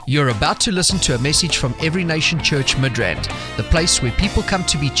You're about to listen to a message from Every Nation Church Midrand, the place where people come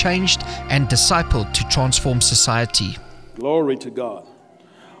to be changed and discipled to transform society. Glory to God.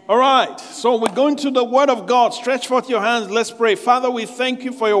 All right, so we're going to the Word of God. Stretch forth your hands. Let's pray. Father, we thank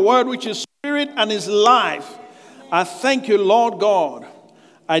you for your Word, which is spirit and is life. I thank you, Lord God.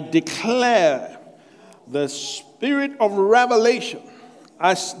 I declare the spirit of revelation.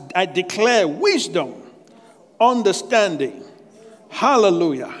 I declare wisdom, understanding.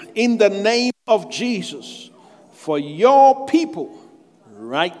 Hallelujah. In the name of Jesus, for your people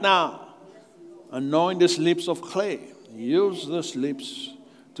right now, anoint these lips of clay. Use these lips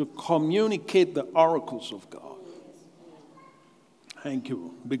to communicate the oracles of God. Thank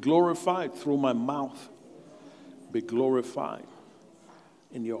you. Be glorified through my mouth. Be glorified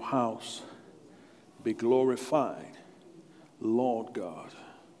in your house. Be glorified. Lord God,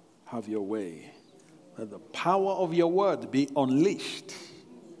 have your way. Let the power of your word be unleashed.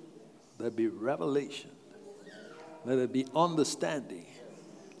 Let there be revelation. Let there be understanding.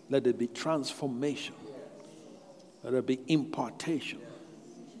 Let there be transformation. Let there be impartation.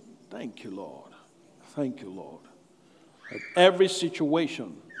 Thank you, Lord. Thank you, Lord. Let every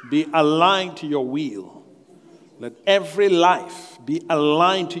situation be aligned to your will. Let every life be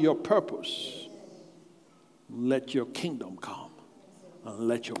aligned to your purpose. Let your kingdom come and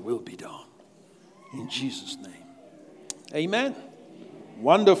let your will be done. In Jesus' name. Amen.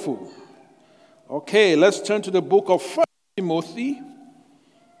 Wonderful. Okay, let's turn to the book of 1 Timothy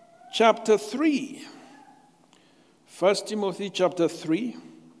chapter 3. 1 Timothy chapter 3.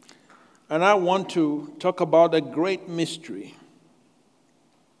 And I want to talk about a great mystery.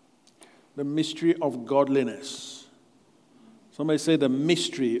 The mystery of godliness. Somebody say the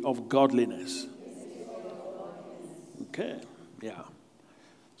mystery of godliness. Okay, yeah.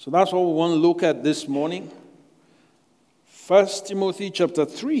 So that's what we want to look at this morning. 1 Timothy chapter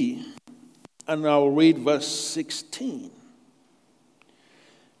 3, and I'll read verse 16.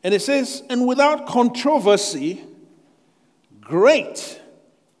 And it says, "And without controversy, great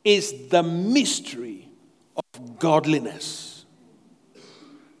is the mystery of godliness.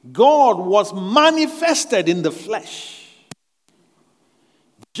 God was manifested in the flesh,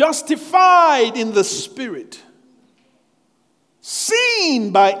 justified in the spirit,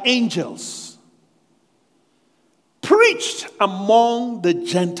 seen by angels, preached among the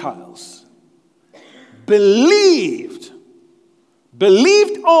Gentiles, believed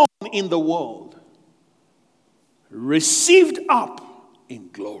on in the world, received up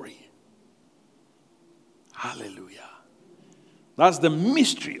in glory." Hallelujah. That's the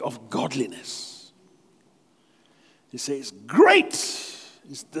mystery of godliness. He says, great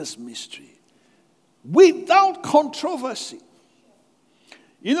is this mystery, without controversy.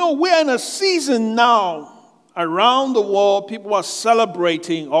 You know, we're in a season now around the world, people are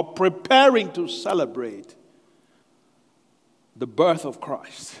celebrating or preparing to celebrate the birth of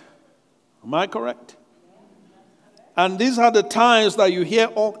Christ. Am I correct? And these are the times that you hear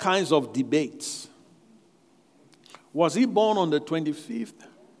all kinds of debates. Was he born on the 25th?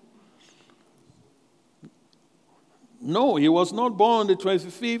 No, he was not born on the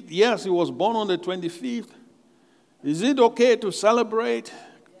 25th. Yes, he was born on the 25th. Is it okay to celebrate?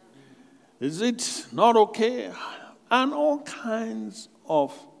 Is it not okay? And all kinds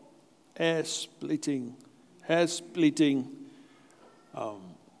of hair-splitting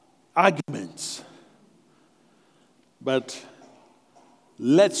arguments. But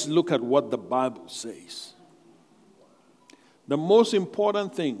let's look at what the Bible says. The most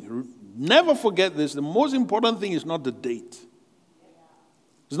important thing, never forget this, the most important thing is not the date.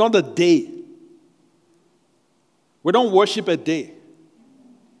 It's not the day. We don't worship a day.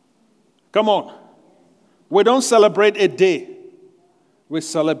 Come on. We don't celebrate a day. We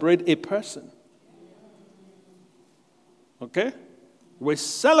celebrate a person. Okay? We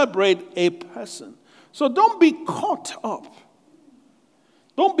celebrate a person. So don't be caught up.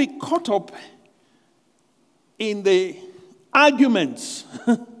 Don't be caught up in the arguments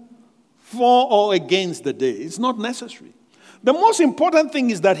for or against the day. It's not necessary. The most important thing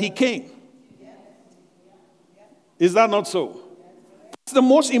is that he came. Is that not so? That's the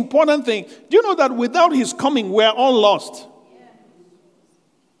most important thing. Do you know that without his coming, we're all lost?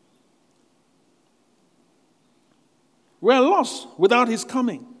 We're lost without his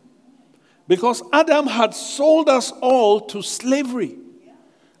coming. Because Adam had sold us all to slavery.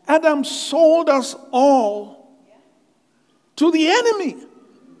 Adam sold us all to the enemy.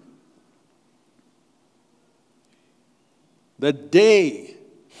 The day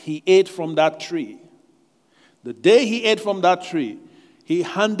he ate from that tree, he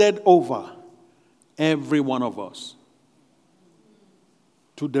handed over every one of us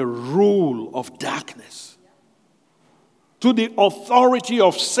to the rule of darkness, to the authority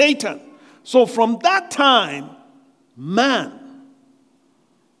of Satan. So from that time, man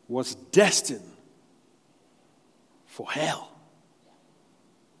was destined for hell.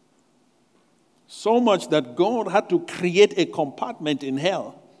 So much that God had to create a compartment in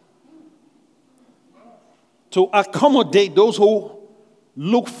hell to accommodate those who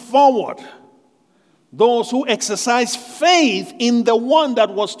look forward, those who exercise faith in the one that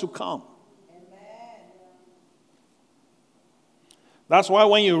was to come. That's why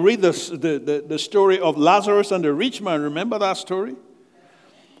when you read the story of Lazarus and the rich man, remember that story?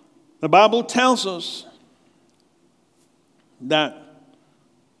 The Bible tells us that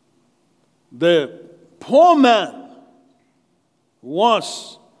the poor man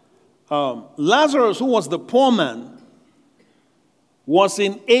was, Lazarus, who was the poor man, was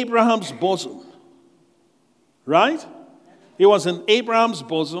in Abraham's bosom. Right? He was in Abraham's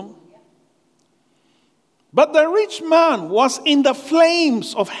bosom. But the rich man was in the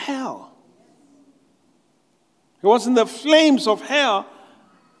flames of hell. He was in the flames of hell.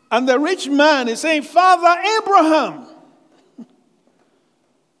 And the rich man is saying, Father Abraham,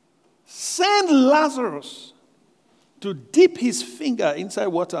 send Lazarus to dip his finger inside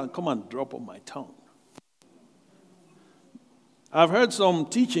water and come and drop on my tongue. I've heard some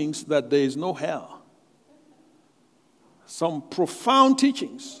teachings that there is no hell. Some profound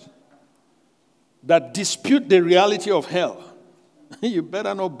teachings that dispute the reality of hell. You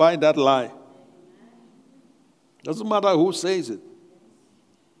better not buy that lie. Doesn't matter who says it.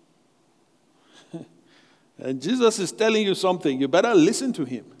 And Jesus is telling you something. You better listen to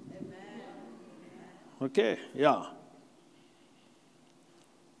him. Okay, yeah.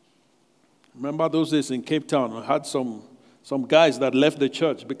 Remember those days in Cape Town, I had some guys that left the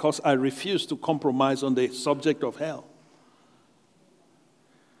church because I refused to compromise on the subject of hell.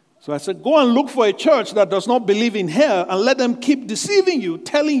 So I said, go and look for a church that does not believe in hell and let them keep deceiving you,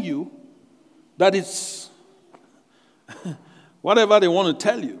 telling you that it's whatever they want to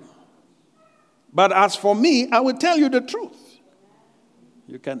tell you. But as for me, I will tell you the truth.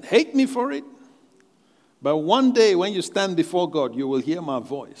 You can hate me for it, but one day when you stand before God, you will hear my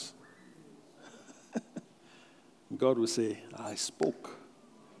voice. God will say, I spoke.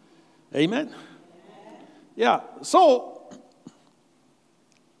 Amen? Yeah, so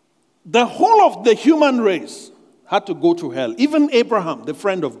the whole of the human race had to go to hell. Even Abraham, the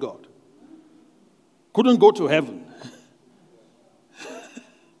friend of God, couldn't go to heaven.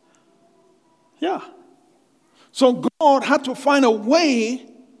 Yeah. So God had to find a way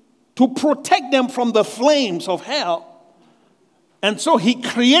to protect them from the flames of hell. And so he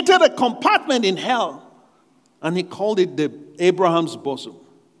created a compartment in hell, and he called it the Abraham's bosom,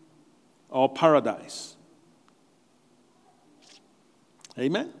 or paradise.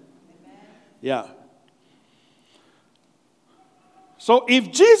 Amen? Yeah. So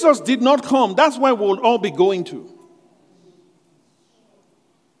if Jesus did not come, that's where we'll all be going to.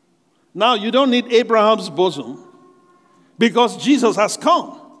 Now you don't need Abraham's bosom because Jesus has come.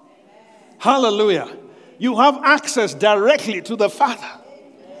 Amen. Hallelujah. You have access directly to the Father.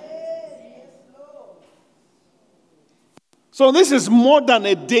 So this is more than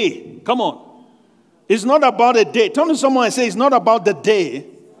a day. Come on. It's not about a day. Turn to someone and say, it's not about the day.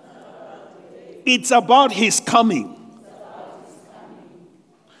 It's about his coming.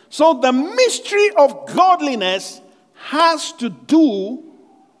 So the mystery of godliness has to do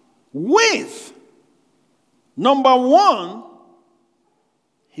with, number one,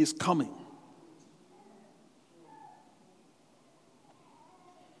 his coming.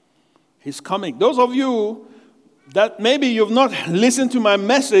 His coming. Those of you that maybe you've not listened to my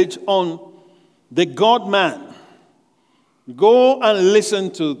message on the God-man, go and listen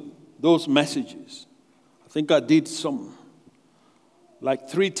to those messages. I think I did like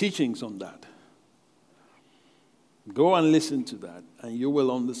 3 teachings on that. Go and listen to that, and you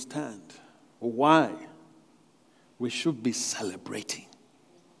will understand why we should be celebrating.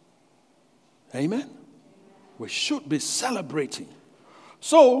 Amen? We should be celebrating.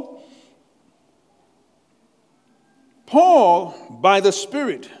 So, Paul, by the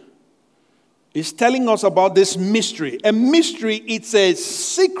Spirit, is telling us about this mystery. A mystery, it's a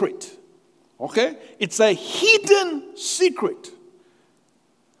secret. Okay? It's a hidden secret.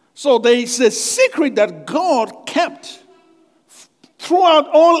 So there is a secret that God kept throughout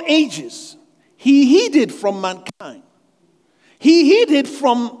all ages. He hid it from mankind. He hid it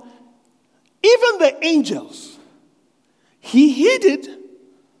from even the angels. He hid it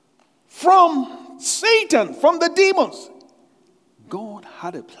from Satan, from the demons. God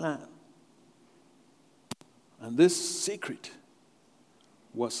had a plan. And this secret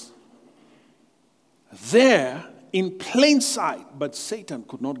was there in plain sight, but Satan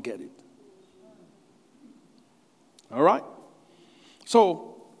could not get it. All right?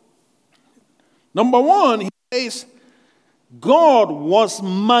 So, number one, he says, God was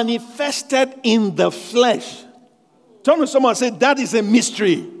manifested in the flesh. Turn to someone and say, that is a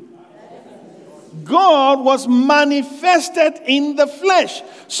mystery. God was manifested in the flesh.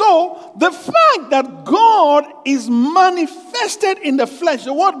 So, the fact that God is manifested in the flesh,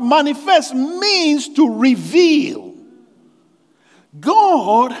 the word manifest means to reveal.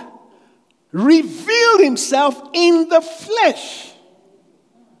 God revealed himself in the flesh.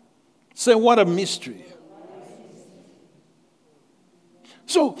 Say, what a mystery.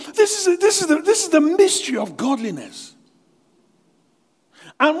 So, this is the mystery of godliness.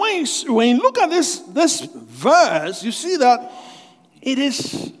 And when you look at this verse, you see that it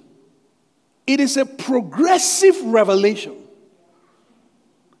is a progressive revelation.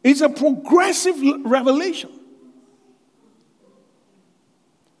 It's a progressive revelation.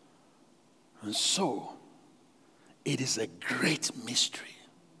 And so, it is a great mystery.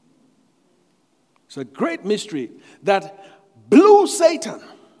 It's a great mystery that blew Satan.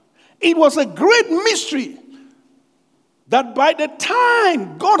 It was a great mystery that by the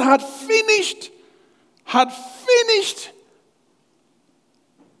time God had finished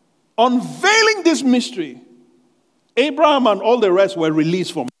unveiling this mystery, Abraham and all the rest were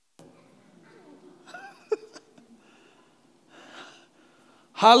released from it.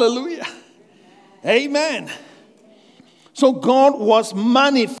 Hallelujah. Amen. So God was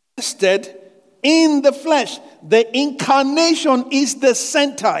manifested in the flesh. The incarnation is the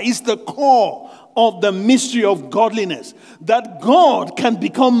center, is the core of the mystery of godliness. That God can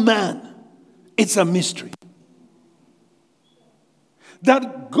become man. It's a mystery.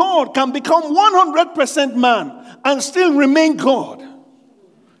 That God can become 100% man and still remain God.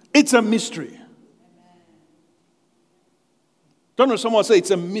 It's a mystery. Don't know, someone say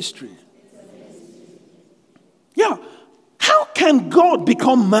it's a mystery. Yeah. How can God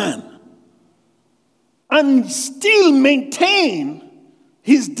become man and still maintain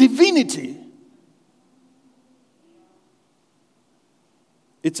his divinity?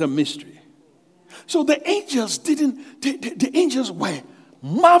 It's a mystery. So the angels the angels were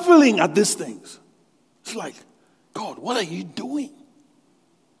marveling at these things. It's like, God, what are you doing?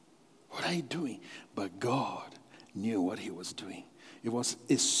 What are you doing? But God knew what he was doing. It was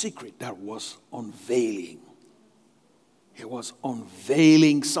a secret that was unveiling. He was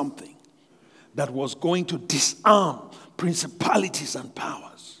unveiling something that was going to disarm principalities and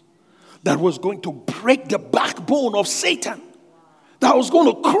powers. That was going to break the backbone of Satan. That was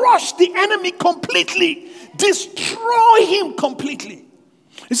going to crush the enemy completely. Destroy him completely.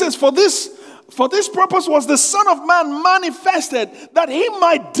 It says, for this purpose was the Son of Man manifested, that he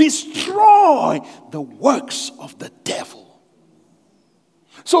might destroy the works of the devil.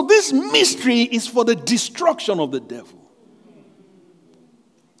 So this mystery is for the destruction of the devil.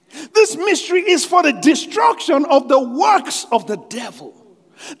 This mystery is for the destruction of the works of the devil.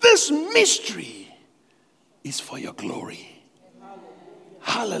 This mystery is for your glory.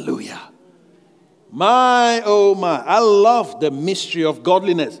 Hallelujah. My, oh my. I love the mystery of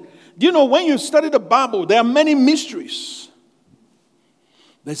godliness. Do you know, when you study the Bible, there are many mysteries.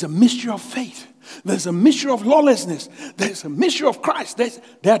 There's a mystery of faith. There's a mystery of lawlessness. There's a mystery of Christ.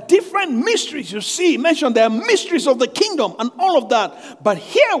 There are different mysteries you see mentioned. There are mysteries of the kingdom and all of that. But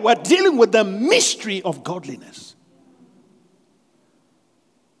here we're dealing with the mystery of godliness.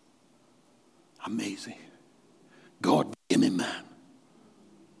 Amazing. God became a man.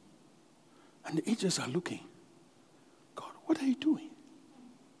 And the angels are looking. God, what are you doing?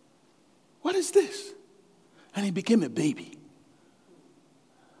 What is this? And he became a baby.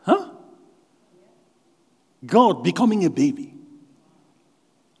 Huh? God becoming a baby.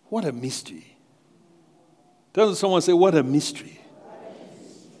 What a mystery. Tell someone, say, what a mystery.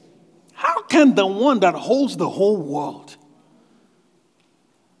 How can the one that holds the whole world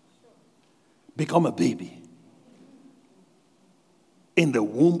become a baby in the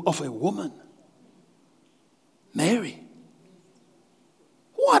womb of a woman? Mary.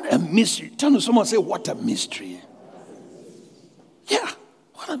 What a mystery. Tell someone, say, what a mystery. Yeah,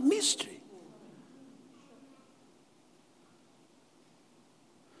 what a mystery.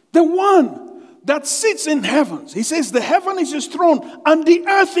 The one that sits in heavens. He says the heaven is his throne and the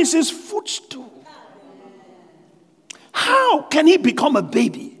earth is his footstool. How can he become a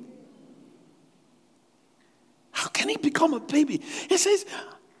baby? How can he become a baby? He says,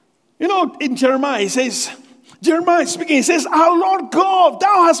 in Jeremiah, he says, Jeremiah speaking, he says, our Lord God,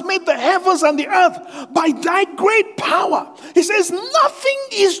 thou hast made the heavens and the earth by thy great power. He says, nothing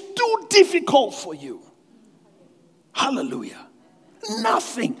is too difficult for you. Hallelujah.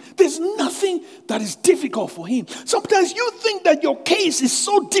 Nothing. There's nothing that is difficult for him. Sometimes you think that your case is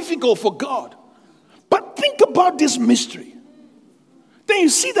so difficult for God. But think about this mystery. Then you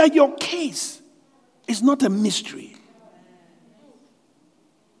see that your case is not a mystery.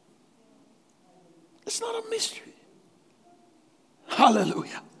 It's not a mystery.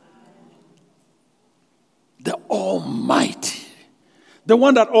 Hallelujah. The Almighty, the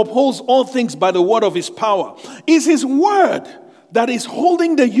one that upholds all things by the word of his power, is his word that is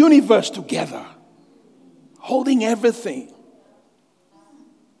holding the universe together, holding everything.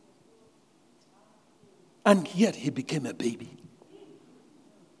 And yet he became a baby.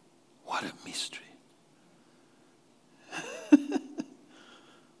 What a mystery.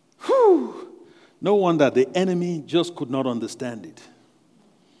 Whew. No wonder the enemy just could not understand it.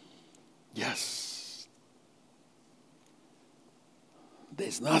 Yes.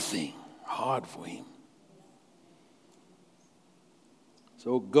 There's nothing hard for him.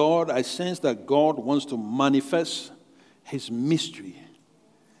 So God, I sense that God wants to manifest his mystery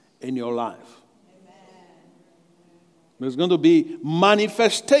in your life. There's going to be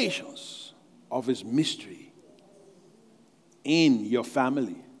manifestations of his mystery in your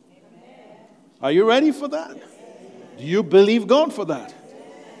family. Are you ready for that? Do you believe God for that?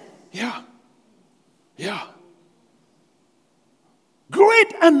 Yeah. Yeah.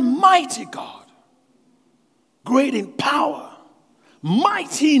 Great and mighty God. Great in power.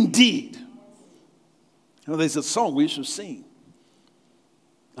 Mighty indeed. There's a song we should sing.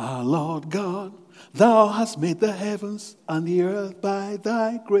 Our Lord God, thou hast made the heavens and the earth by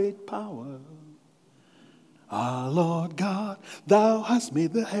thy great power. Our Lord God, thou hast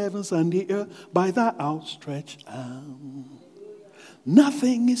made the heavens and the earth by thy outstretched arm.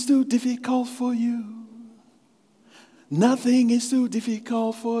 Nothing is too difficult for you. Nothing is too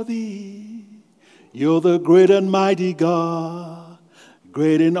difficult for thee. You're the great and mighty God,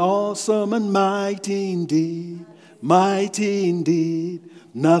 great and awesome and mighty indeed. Mighty indeed.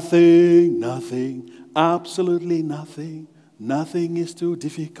 Nothing, absolutely nothing. Nothing is too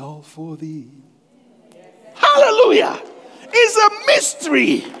difficult for thee. Hallelujah. It's a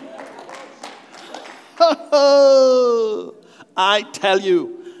mystery. I tell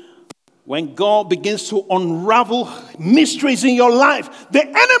you, when God begins to unravel mysteries in your life, the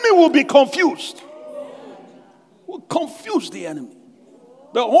enemy will be confused. Will confuse the enemy.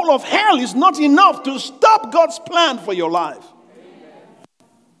 The whole of hell is not enough to stop God's plan for your life.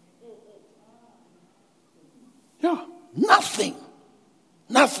 Yeah, nothing.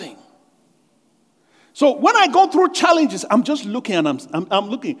 So when I go through challenges, I'm just looking and I'm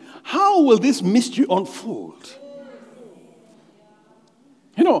looking, how will this mystery unfold?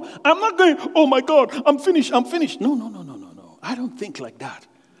 You know, I'm not going, oh my God, I'm finished. No. I don't think like that.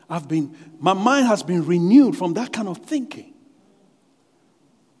 My mind has been renewed from that kind of thinking.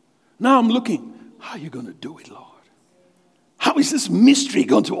 Now I'm looking, how are you going to do it, Lord? How is this mystery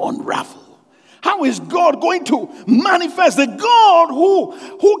going to unravel? How is God going to manifest? The God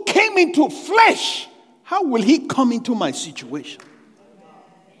who came into flesh, how will he come into my situation?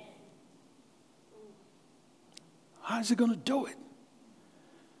 How is he going to do it?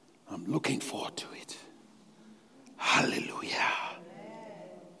 I'm looking forward to it. Hallelujah.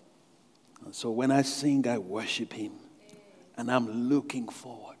 And so when I sing, I worship him. And I'm looking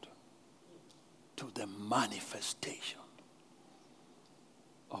forward to the manifestation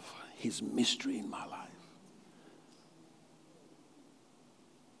of his mystery in my life.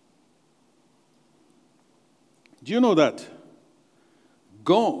 Do you know that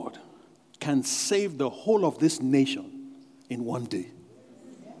God can save the whole of this nation in one day?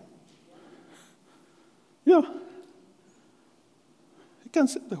 Yeah. He can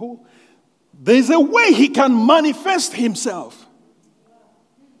save the whole. There's a way he can manifest himself.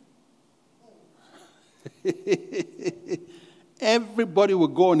 Everybody will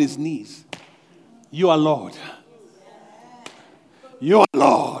go on his knees. You are Lord. You are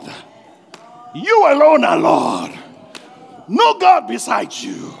Lord. You alone are Lord. No God besides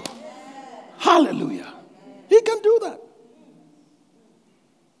you. Hallelujah. He can do that.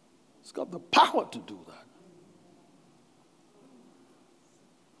 He's got the power to do that.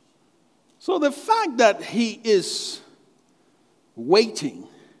 So the fact that he is waiting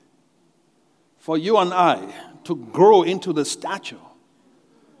for you and I to grow into the stature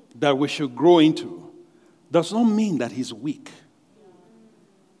that we should grow into does not mean that he's weak.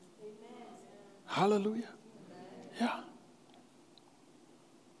 Hallelujah. Yeah.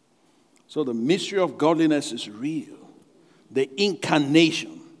 So the mystery of godliness is real. The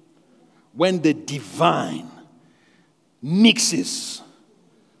incarnation, when the divine mixes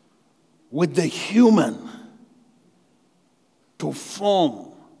with the human to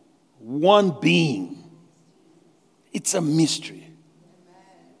form one being, it's a mystery.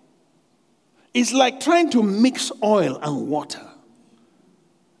 It's like trying to mix oil and water,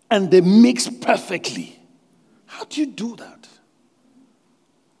 and they mix perfectly. How do you do that?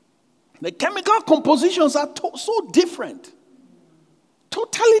 The chemical compositions are so different.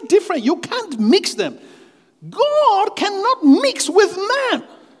 Totally different. You can't mix them. God cannot mix with man.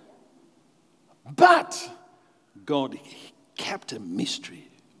 But God kept a mystery.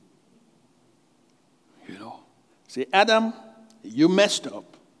 You know. Say, Adam, you messed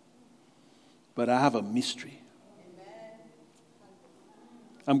up, but I have a mystery.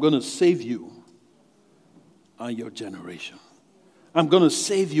 I'm going to save you and your generation. I'm going to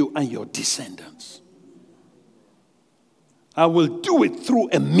save you and your descendants. I will do it through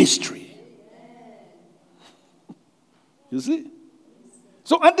a mystery. You see?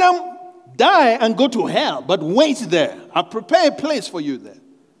 So Adam, die and go to hell, but wait there. I'll prepare a place for you there.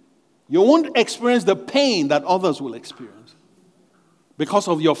 You won't experience the pain that others will experience because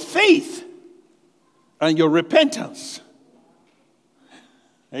of your faith and your repentance.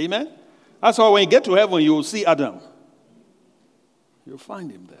 Amen? That's why when you get to heaven, you will see Adam. You'll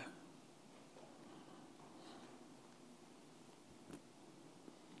find him there.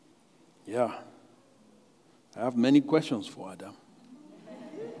 Yeah. I have many questions for Adam.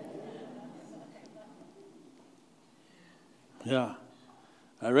 Yeah.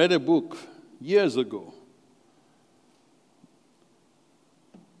 I read a book years ago.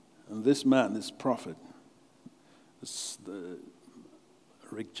 And this man, this prophet,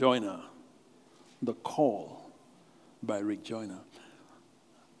 Rick Joyner, The Call by Rick Joyner.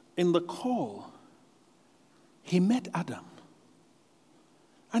 In The Call, he met Adam.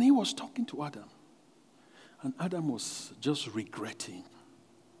 And he was talking to Adam. And Adam was just regretting.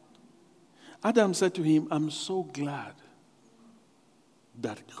 Adam said to him, I'm so glad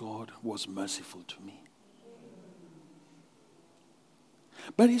that God was merciful to me.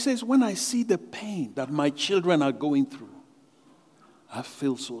 But he says, when I see the pain that my children are going through, I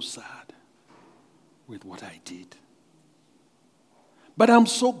feel so sad with what I did. But I'm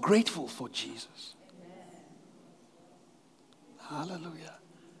so grateful for Jesus. Hallelujah.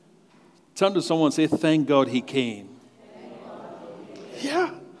 Turn to someone and say, thank God he came.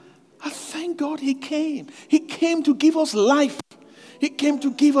 Yeah. I thank God he came. He came to give us life. He came to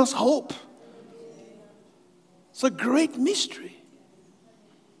give us hope. It's a great mystery.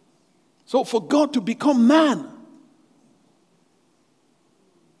 So for God to become man,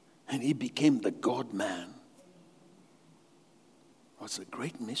 and he became the God-man, was a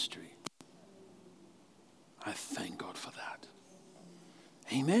great mystery. I thank God for that.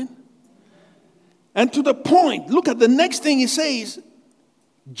 Amen. And to the point, look at the next thing he says,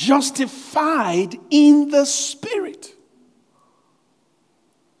 justified in the Spirit.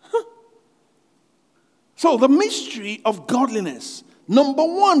 So the mystery of godliness. Number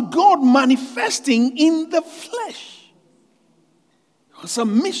one, God manifesting in the flesh. It's a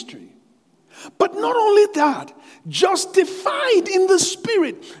mystery. But not only that, justified in the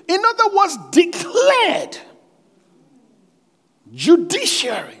Spirit. In other words, declared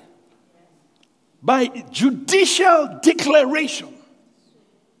judiciary. By judicial declaration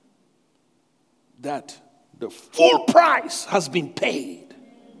that the full price has been paid.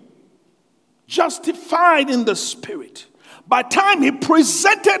 Justified in the Spirit. By the time he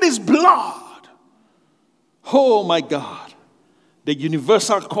presented his blood, oh my God, the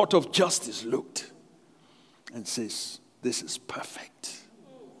universal court of justice looked and says, this is perfect.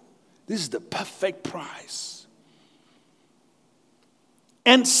 This is the perfect price.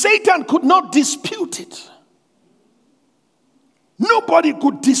 And Satan could not dispute it. Nobody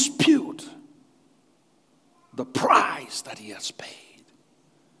could dispute the price that he has paid.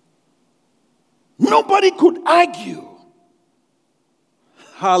 Nobody could argue,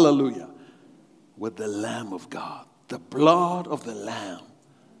 hallelujah, with the Lamb of God, the blood of the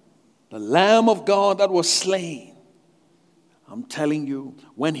Lamb of God that was slain. I'm telling you,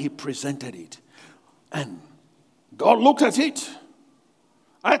 when he presented it, and God looked at it,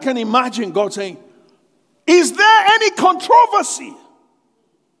 I can imagine God saying, is there any controversy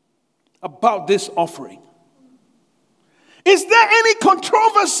about this offering? Is there any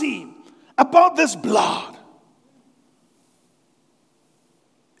controversy about this blood?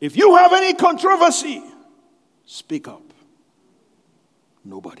 If you have any controversy, speak up.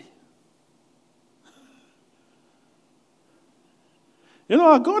 Nobody. You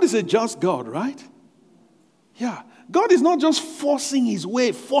know, our God is a just God, right? Yeah. God is not just forcing his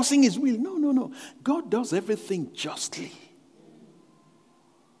way, forcing his will. No, no, no. God does everything justly.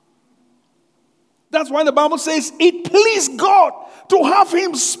 That's why the Bible says it pleased God to have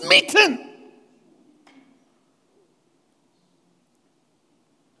him smitten.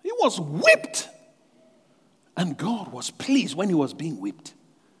 He was whipped. And God was pleased when he was being whipped.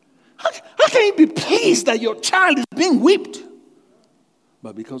 How can you be pleased that your child is being whipped?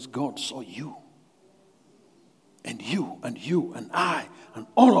 But because God saw you. And you and you and I and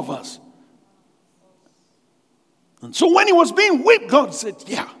all of us. And so when he was being whipped, God said,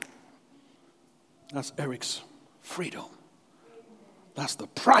 yeah, that's Eric's freedom. That's the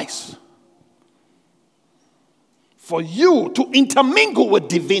price for you to intermingle with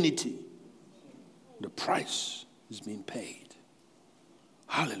divinity. The price is being paid.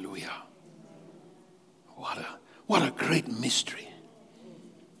 Hallelujah. What a great mystery.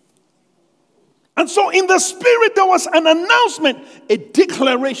 And so in the spirit there was an announcement, a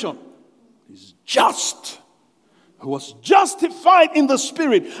declaration. He's just. He was justified in the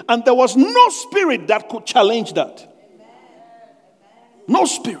spirit, and there was no spirit that could challenge that. No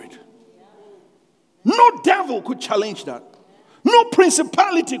spirit. No devil could challenge that. No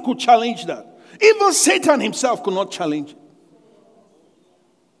principality could challenge that. Even Satan himself could not challenge it.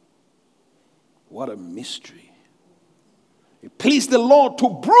 What a mystery. It pleased the Lord to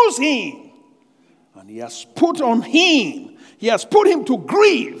bruise him. And he has put on him. He has put him to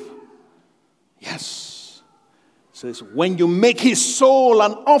grief. Yes. It says, when you make his soul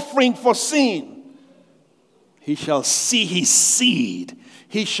an offering for sin, he shall see his seed.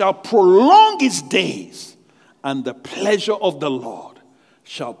 He shall prolong his days. And the pleasure of the Lord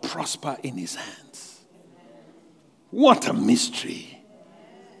shall prosper in his hands. What a mystery.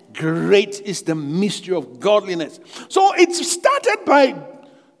 Great is the mystery of godliness. So it started by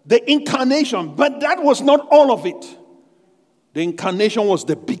the incarnation, but that was not all of it. The incarnation was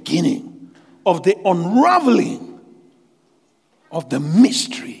the beginning of the unraveling of the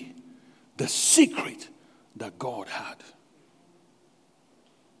mystery, the secret that God had.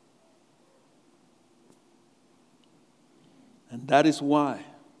 And that is why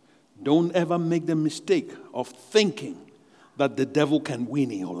don't ever make the mistake of thinking that the devil can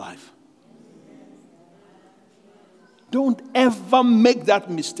win in your life. Don't ever make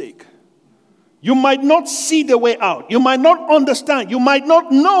that mistake. You might not see the way out. You might not understand. You might not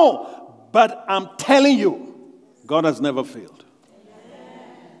know. But I'm telling you, God has never failed.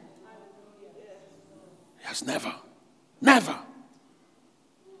 He has never. Never.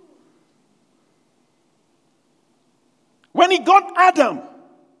 When he got Adam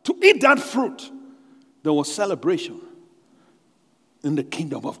to eat that fruit, there was celebration in the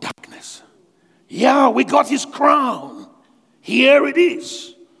kingdom of darkness. Yeah, we got his crown. Here it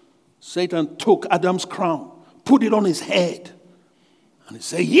is. Satan took Adam's crown, put it on his head, and he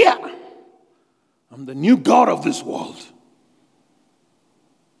said, yeah, I'm the new God of this world.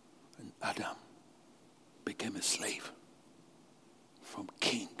 And Adam became a slave, from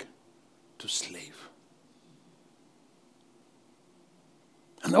king to slave.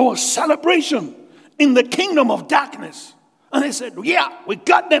 And there was celebration in the kingdom of darkness. And they said, yeah, we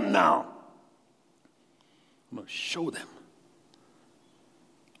got them now. I'm going to show them.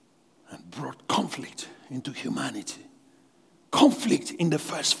 And brought conflict into humanity. Conflict in the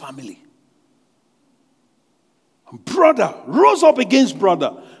first family. Brother rose up against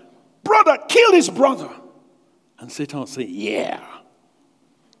brother. Brother killed his brother. And Satan said, yeah,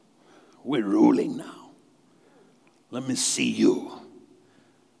 we're ruling now. Let me see you.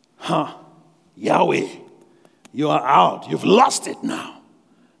 Yahweh, you are out. You've lost it now.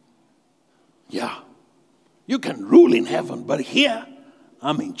 Yeah. You can rule in heaven, but here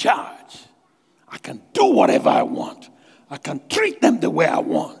I'm in charge. I can do whatever I want. I can treat them the way I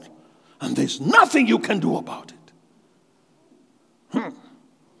want. And there's nothing you can do about it.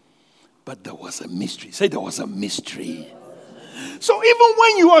 But there was a mystery. Say there was a mystery. So even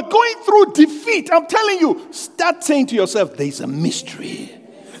when you are going through defeat, I'm telling you, start saying to yourself, there's a mystery.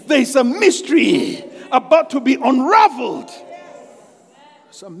 There's a mystery about to be unraveled.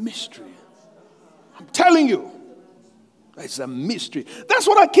 It's a mystery. I'm telling you, it's a mystery. That's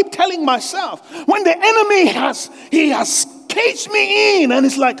what I keep telling myself. When the enemy has caged me in, and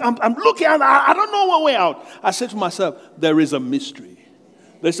it's like I'm looking and I don't know what way out. I said to myself, there is a mystery.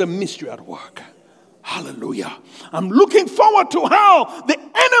 There's a mystery at work. Hallelujah. I'm looking forward to how the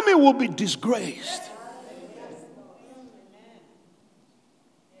enemy will be disgraced.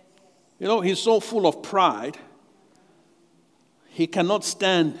 You know, he's so full of pride, he cannot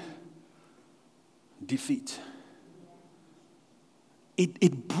stand defeat.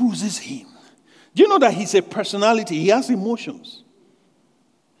 it bruises him. Do you know that he's a personality? He has emotions.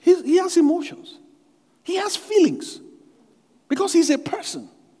 He has emotions. He has feelings. Because he's a person.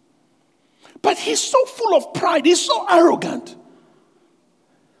 But he's so full of pride. He's so arrogant.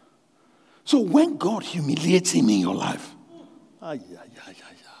 So when God humiliates him in your life,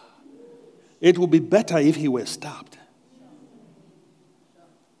 it would be better if he were stabbed.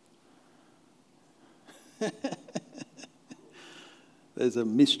 There's a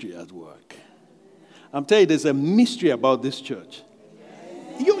mystery at work. I'm telling you, there's a mystery about this church.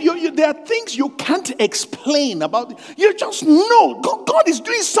 There are things you can't explain about it. You just know God is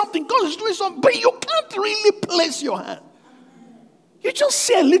doing something. God is doing something. But you can't really place your hand. You just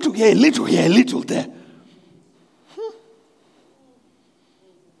say a little here, a little here, a little there.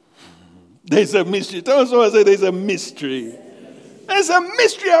 There's a mystery. Tell someone, I say there's a mystery. There's a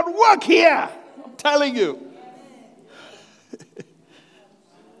mystery at work here. I'm telling you.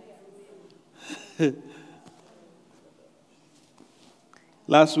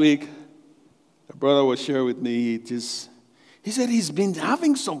 Last week, a brother was sharing with me, he said he's been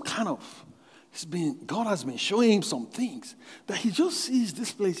having some kind of, God has been showing him some things that he just sees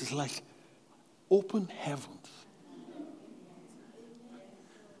this place is like open heavens.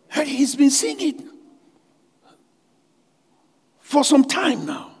 And he's been seeing it for some time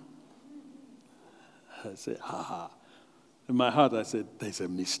now. I said, in my heart I said, there's a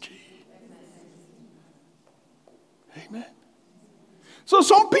mystery. Amen. So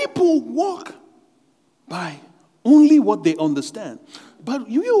some people walk by only what they understand. But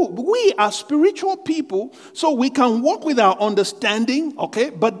we are spiritual people, so we can walk with our understanding,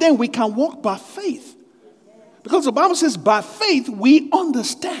 okay? But then we can walk by faith. Because the Bible says, by faith we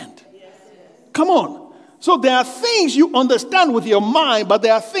understand. Come on. So there are things you understand with your mind, but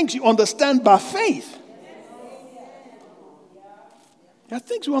there are things you understand by faith. There are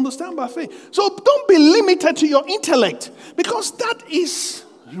things you understand by faith. So don't be limited to your intellect, because that is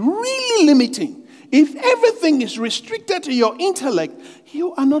really limiting. If everything is restricted to your intellect,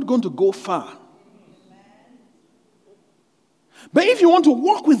 you are not going to go far. But if you want to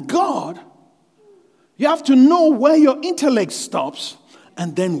walk with God, you have to know where your intellect stops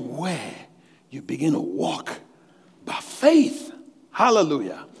and then where you begin to walk by faith.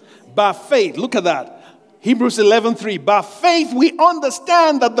 Hallelujah. By faith. Look at that. Hebrews 11:3. By faith we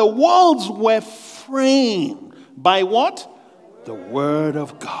understand that the worlds were framed by what? The word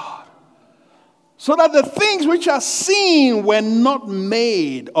of God. So that the things which are seen were not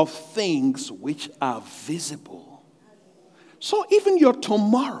made of things which are visible. So even your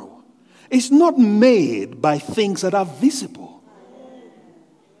tomorrow is not made by things that are visible.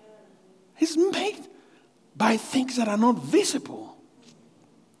 It's made by things that are not visible.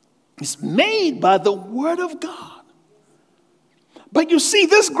 It's made by the word of God. But you see,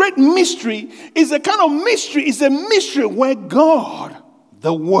 this great mystery is a kind of mystery. It's a mystery where God,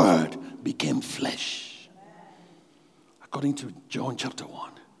 the word, became flesh. According to John chapter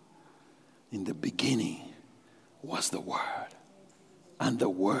 1, in the beginning was the word, and the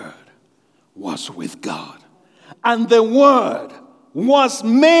word was with God, and the word was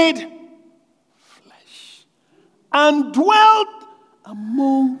made flesh and dwelt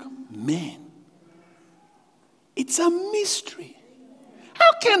among men. It's a mystery.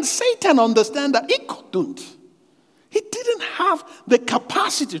 How can Satan understand that? He couldn't. He didn't have the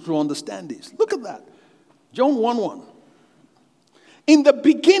capacity to understand this. Look at that. John 1:1. In the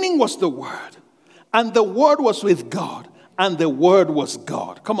beginning was the Word, and the Word was with God, and the Word was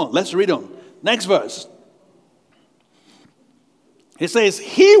God. Come on, let's read on. Next verse. It says,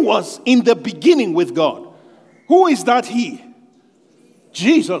 He was in the beginning with God. Who is that He?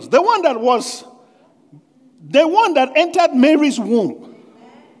 Jesus, the one that entered Mary's womb.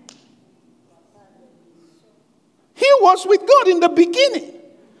 He was with God in the beginning.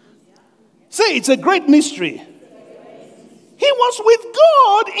 Say, it's a great mystery. He was with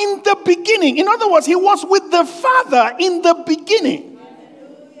God in the beginning. In other words, he was with the Father in the beginning.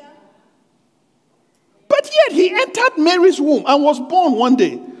 But yet he entered Mary's womb and was born one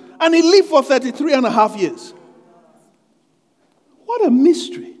day. And he lived for 33 and a half years. What a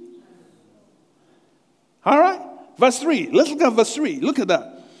mystery. All right. Verse 3. Let's look at verse 3. Look at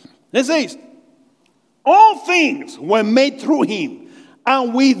that. It says, all things were made through him,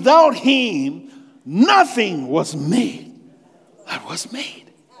 and without him, nothing was made that was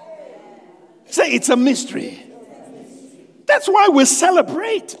made. Say, it's a mystery. That's why we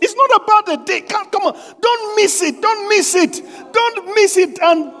celebrate. It's not about the day. Come on. Don't miss it. Don't miss it. Don't miss it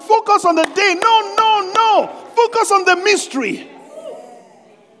and focus on the day. No. Focus on the mystery.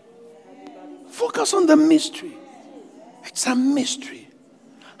 Focus on the mystery. It's a mystery.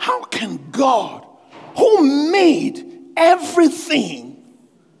 How can God, who made everything,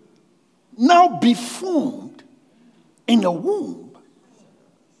 now be formed in a womb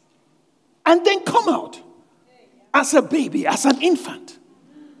and then come out as a baby, as an infant?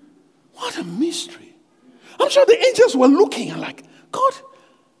 What a mystery. I'm sure the angels were looking and like, God,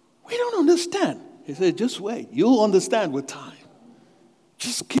 we don't understand. He said, just wait. You'll understand with time.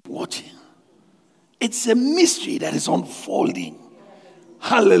 Just keep watching. It's a mystery that is unfolding.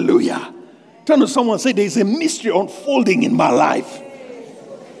 Hallelujah. Turn to someone and say, there's a mystery unfolding in my life.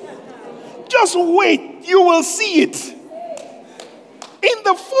 Just wait. You will see it. In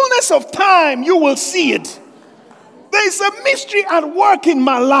the fullness of time, you will see it. There's a mystery at work in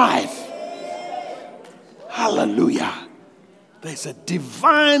my life. Hallelujah. There's a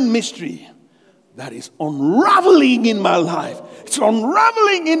divine mystery that is unraveling in my life. It's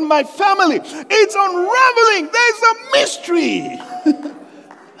unraveling in my family. It's unraveling. There's a mystery.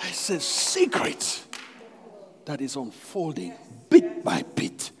 There's a secret that is unfolding bit by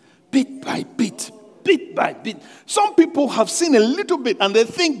bit, bit by bit, bit by bit. Some people have seen a little bit and they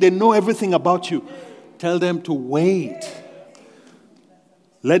think they know everything about you. Tell them to wait.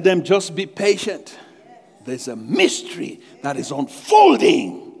 Let them just be patient. There's a mystery that is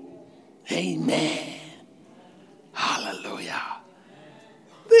unfolding. Amen. Hallelujah.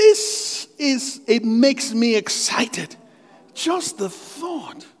 It makes me excited. Just the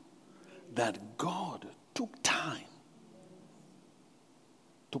thought that God took time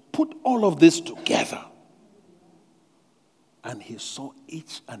to put all of this together. And he saw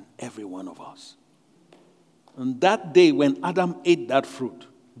each and every one of us. And that day when Adam ate that fruit,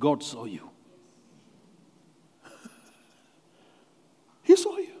 God saw you. He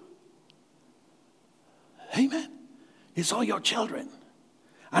saw you. Amen. He saw your children.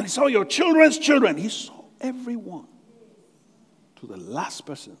 And he saw your children's children. He saw everyone. To the last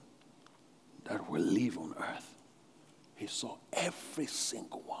person that will live on earth. He saw every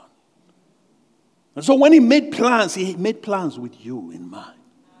single one. And so when he made plans with you in mind.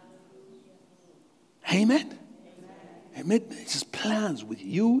 Amen. He made his plans with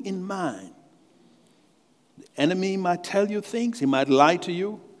you in mind. The enemy might tell you things. He might lie to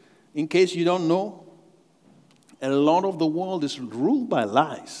you. In case you don't know, a lot of the world is ruled by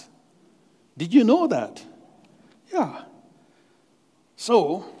lies. Did you know that? Yeah.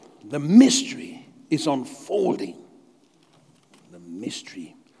 So, the mystery is unfolding. The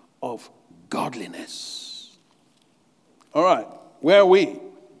mystery of godliness. All right, where are we?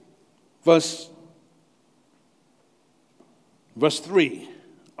 Verse 3.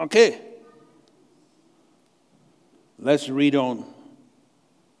 Okay. Let's read on.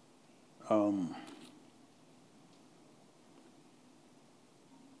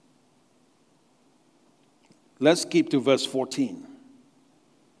 Let's skip to verse 14.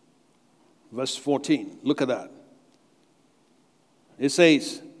 Verse 14. Look at that. It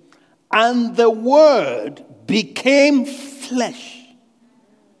says, and the word became flesh.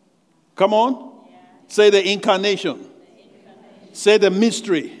 Come on. Say the incarnation. Say the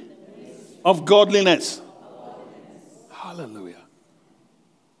mystery of godliness. Hallelujah.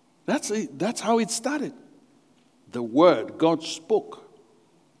 That's it. That's how it started. The word God spoke.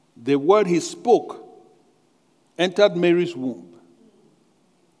 The word he spoke entered Mary's womb.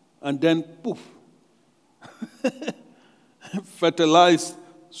 And then poof. Fertilized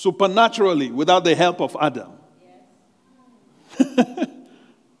supernaturally without the help of Adam.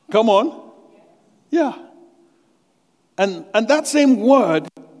 Come on. Yeah. And that same word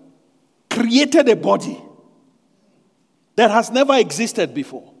created a body that has never existed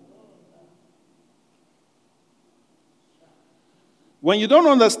before. When you don't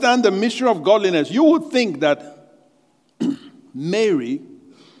understand the mystery of godliness, you would think that Mary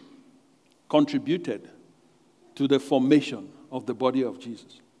contributed to the formation of the body of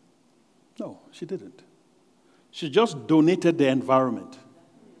Jesus. No, she didn't. She just donated the environment.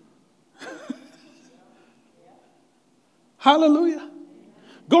 Hallelujah.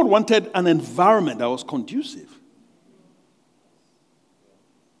 God wanted an environment that was conducive.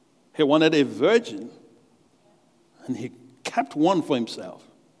 He wanted a virgin, and he kept one for himself.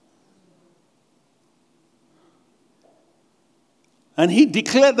 And he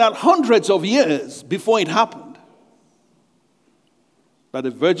declared that hundreds of years before it happened, that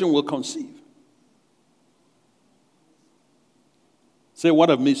a virgin will conceive. Say, what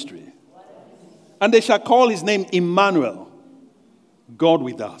a mystery. And they shall call his name Emmanuel, God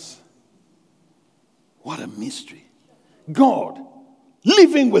with us. What a mystery. God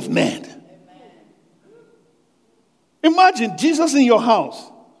living with men. Imagine Jesus in your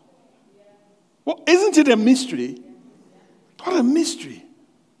house. Well, isn't it a mystery? What a mystery.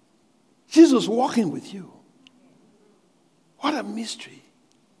 Jesus walking with you. What a mystery.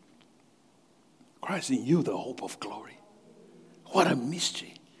 Christ in you, the hope of glory. What a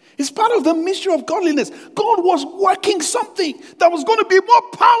mystery. It's part of the mystery of godliness. God was working something that was going to be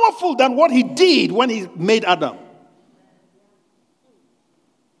more powerful than what he did when he made Adam.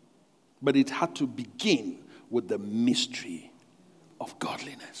 But it had to begin with the mystery of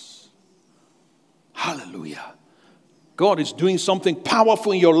godliness. Hallelujah. God is doing something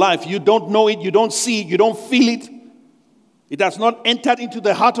powerful in your life. You don't know it, you don't see it, you don't feel it. It has not entered into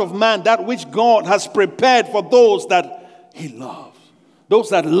the heart of man, that which God has prepared for those that he loves.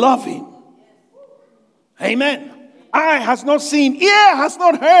 Those that love him. Amen. Eye has not seen, ear has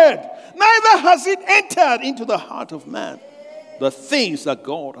not heard, neither has it entered into the heart of man. The things that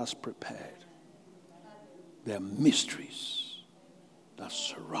God has prepared. They are mysteries that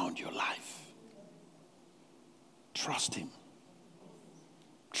surround your life. Trust him.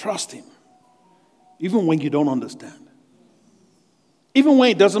 Trust him. Even when you don't understand. Even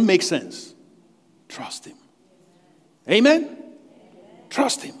when it doesn't make sense. Trust him. Amen?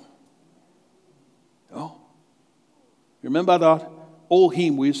 Trust him. Oh. Remember that old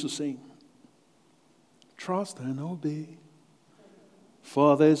hymn we used to sing? Trust and obey.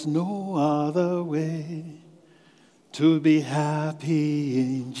 For there's no other way to be happy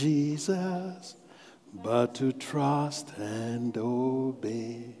in Jesus but to trust and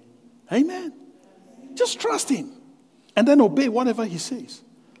obey. Amen. Just trust him and then obey whatever he says.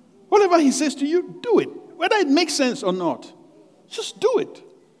 Whatever he says to you, do it. Whether it makes sense or not, just do it.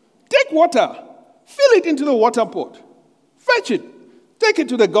 Take water, fill it into the water pot, fetch it, take it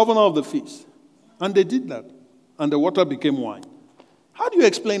to the governor of the feast. And they did that. And the water became wine. How do you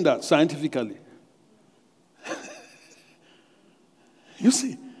explain that scientifically? You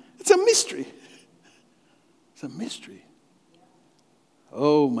see, it's a mystery. It's a mystery.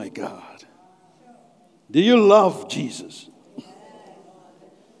 Oh my God. Do you love Jesus?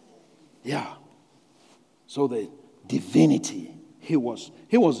 Yeah. So the divinity, he was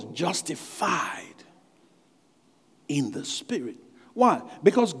justified in the spirit. Why?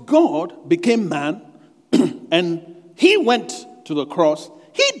 Because God became man and he went to the cross.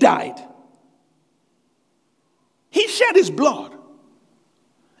 He died. He shed his blood.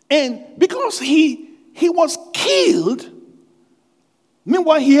 And because he was killed,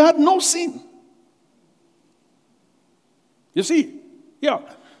 meanwhile he had no sin. You see? Yeah.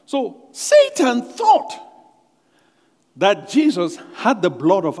 So Satan thought that Jesus had the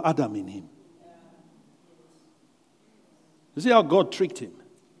blood of Adam in him. You see how God tricked him?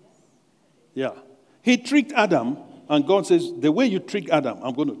 Yeah. He tricked Adam, and God says, the way you trick Adam,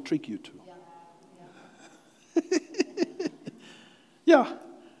 I'm going to trick you too. Yeah.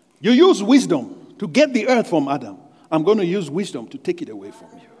 You use wisdom to get the earth from Adam. I'm going to use wisdom to take it away from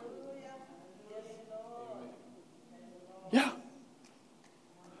you. Yeah.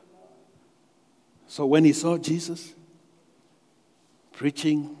 So when he saw Jesus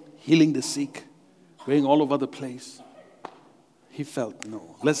preaching, healing the sick, going all over the place, he felt,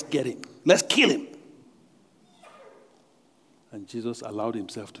 no, let's get him. Let's kill him. And Jesus allowed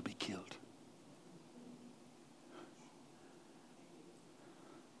himself to be killed.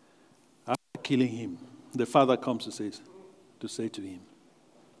 After killing him, the Father comes to say to him,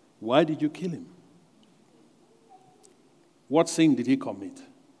 why did you kill him? What sin did he commit?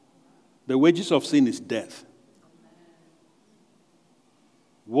 The wages of sin is death.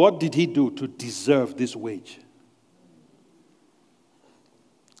 What did he do to deserve this wage?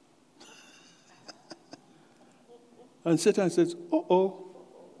 And Satan says, uh-oh.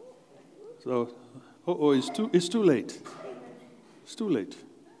 So, it's too late. It's too late.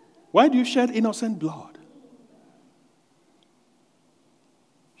 Why do you shed innocent blood?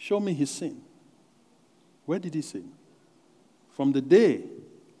 Show me his sin. Where did he sin? From the day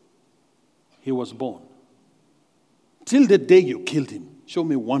he was born till the day you killed him, show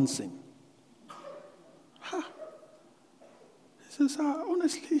me one sin. Huh. He says,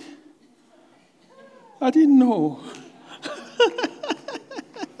 honestly, I didn't know.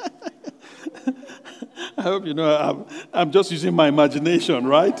 I hope you know I'm just using my imagination,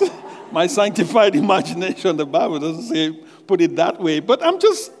 right? My sanctified imagination. The Bible doesn't say put it that way. But I'm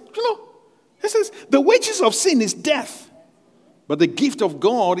just, it says the wages of sin is death. But the gift of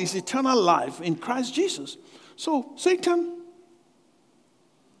God is eternal life in Christ Jesus. So Satan,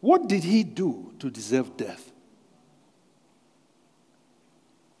 what did he do to deserve death?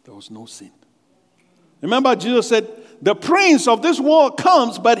 There was no sin. Remember, Jesus said, the prince of this world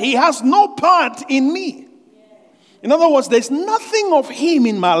comes, but he has no part in me. In other words, there's nothing of him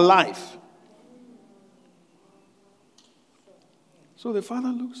in my life. So the father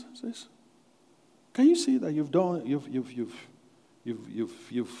looks and says, can you see that you've done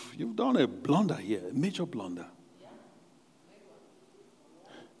a blunder here, a major blunder?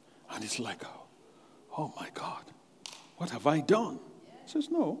 And it's like, oh my God, what have I done? He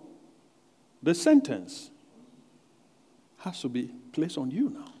says, no. The sentence has to be placed on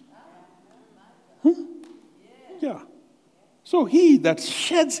you now. Yeah. So he that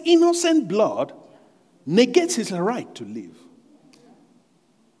sheds innocent blood negates his right to live.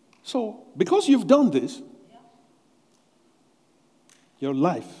 So, because you've done this, your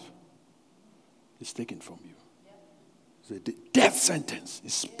life is taken from you. The death sentence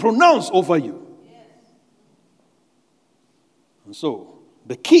is pronounced over you. And so,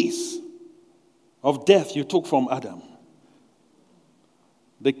 the keys of death you took from Adam.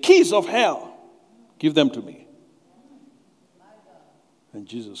 The keys of hell, give them to me. And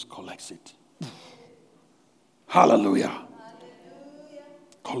Jesus collects it. Hallelujah.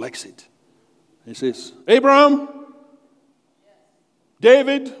 Collects it. He says, Abraham,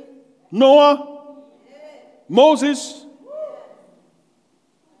 David, Noah, Moses,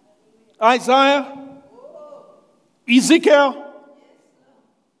 Isaiah, Ezekiel,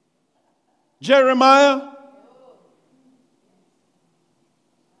 Jeremiah,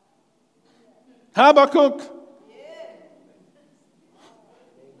 Habakkuk.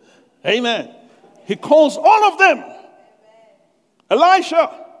 Amen. He calls all of them.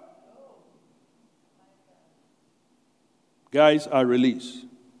 Elisha. Guys are released.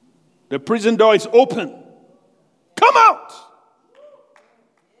 The prison door is open. Come out.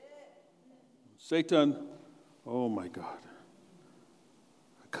 Satan, oh my God.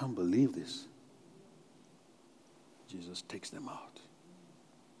 I can't believe this. Jesus takes them out.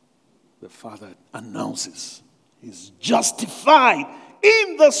 The Father announces he's justified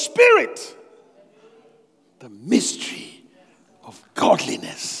in the Spirit. The mystery of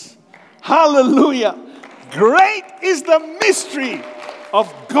godliness. Hallelujah. Great is the mystery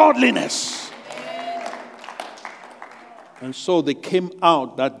of godliness. And so they came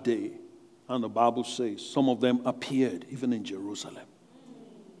out that day, and the Bible says some of them appeared even in Jerusalem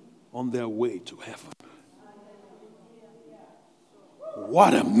on their way to heaven.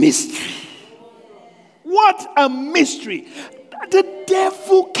 What a mystery. What a mystery. The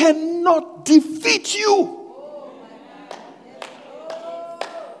devil cannot defeat you.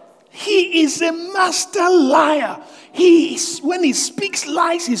 He is a master liar. When he speaks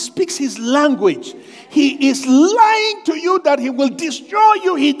lies, he speaks his language. He is lying to you that he will destroy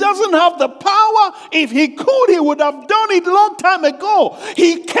you. He doesn't have the power. If he could, he would have done it long time ago.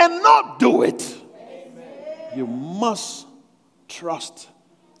 He cannot do it. Amen. You must trust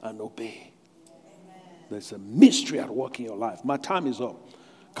and obey. There's a mystery at work in your life. My time is up.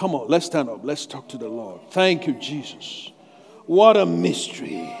 Come on, let's stand up. Let's talk to the Lord. Thank you, Jesus. What a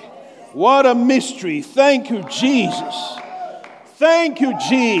mystery. What a mystery. Thank you, Jesus. Thank you,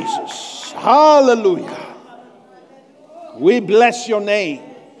 Jesus. Hallelujah. We bless your name.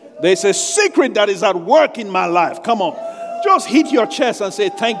 There's a secret that is at work in my life. Come on. Just hit your chest and say,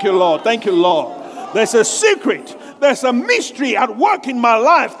 thank you, Lord. Thank you, Lord. There's a secret. There's a mystery at work in my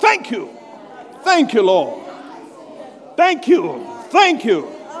life. Thank you. Thank you, Lord. Thank you. Thank you.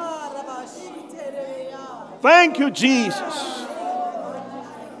 Thank you, Jesus.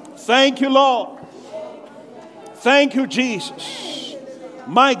 Thank you, Lord. Thank you, Jesus.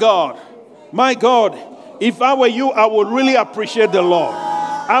 My God, if I were you, I would really appreciate the Lord.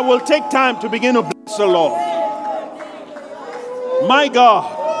 I will take time to begin to bless the Lord. My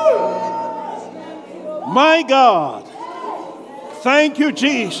God. My God. Thank you,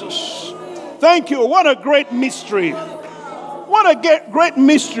 Jesus. Thank you. What a great mystery. What a great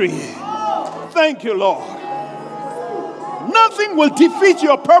mystery. Thank you, Lord. Nothing will defeat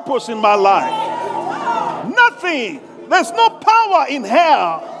your purpose in my life. Nothing. There's no power in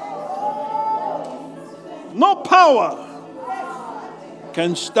hell. No power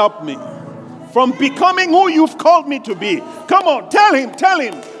can stop me from becoming who you've called me to be. Come on, tell him.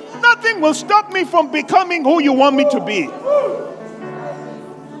 Nothing will stop me from becoming who you want me to be.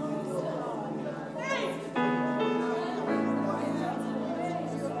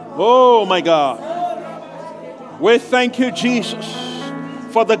 Oh my God. We thank you, Jesus,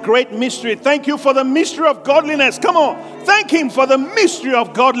 for the great mystery. Thank you for the mystery of godliness. Come on. Thank him for the mystery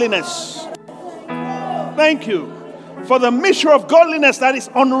of godliness. Thank you for the mystery of godliness that is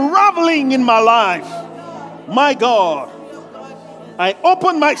unraveling in my life. My God, I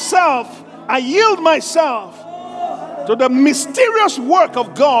open myself, I yield myself to the mysterious work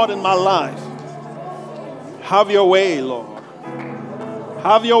of God in my life. Have your way, Lord.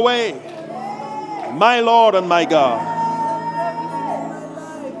 Have your way. My Lord and my God.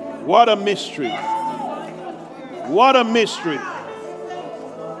 What a mystery. What a mystery.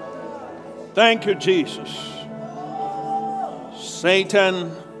 Thank you, Jesus.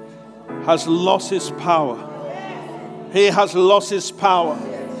 Satan has lost his power. He has lost his power.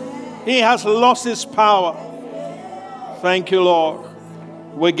 He has lost his power. Thank you, Lord.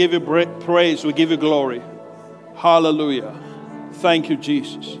 We give you praise. We give you glory. Hallelujah. Thank you,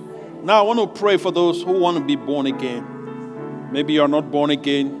 Jesus. Now I want to pray for those who want to be born again. Maybe you're not born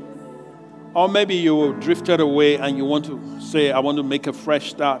again. Or maybe you drifted away and you want to say, I want to make a fresh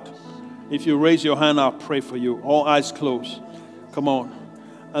start. If you raise your hand, I'll pray for you. All eyes closed. Come on.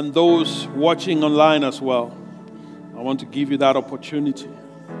 And those watching online as well, I want to give you that opportunity.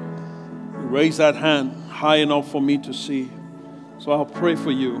 Raise that hand high enough for me to see. So I'll pray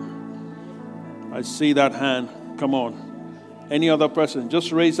for you. I see that hand. Come on. Any other person,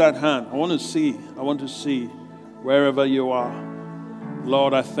 just raise that hand. I want to see wherever you are.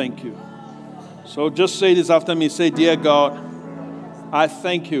 Lord, I thank you. So just say this after me. Say, dear God, I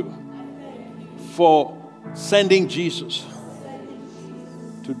thank you for sending Jesus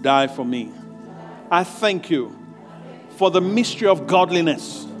to die for me. I thank you for the mystery of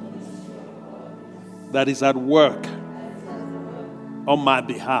godliness that is at work on my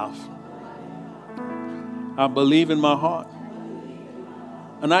behalf. I believe in my heart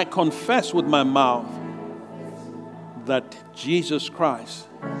and I confess with my mouth that Jesus Christ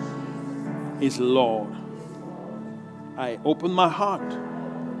is Lord. I open my heart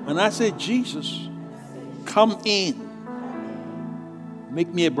and I say, Jesus, come in.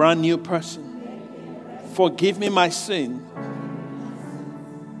 Make me a brand new person. Forgive me my sin.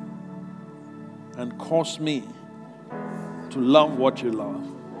 And cause me to love what you love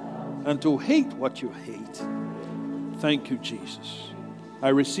and to hate what you hate. Thank you, Jesus. I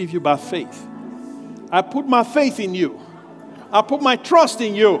receive you by faith. I put my faith in you. I put my trust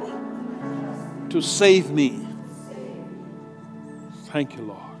in you to save me. Thank you,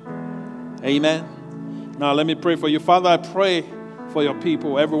 Lord. Amen. Now let me pray for you. Father, I pray for your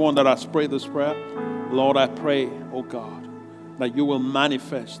people, everyone that has prayed this prayer. Lord, I pray, oh God, that you will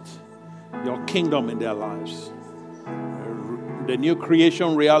manifest your kingdom in their lives. The new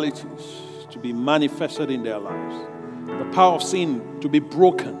creation realities to be manifested in their lives. The power of sin to be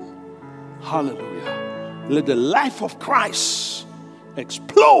broken. Hallelujah. Let the life of Christ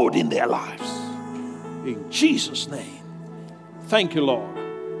explode in their lives. In Jesus' name. Thank you, Lord.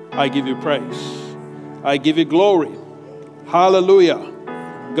 I give you praise. I give you glory. Hallelujah.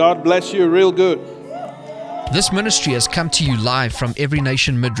 God bless you real good. This ministry has come to you live from Every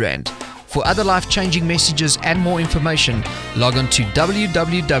Nation Midrand. For other life-changing messages and more information, log on to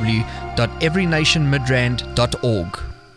www.everynationmidrand.org.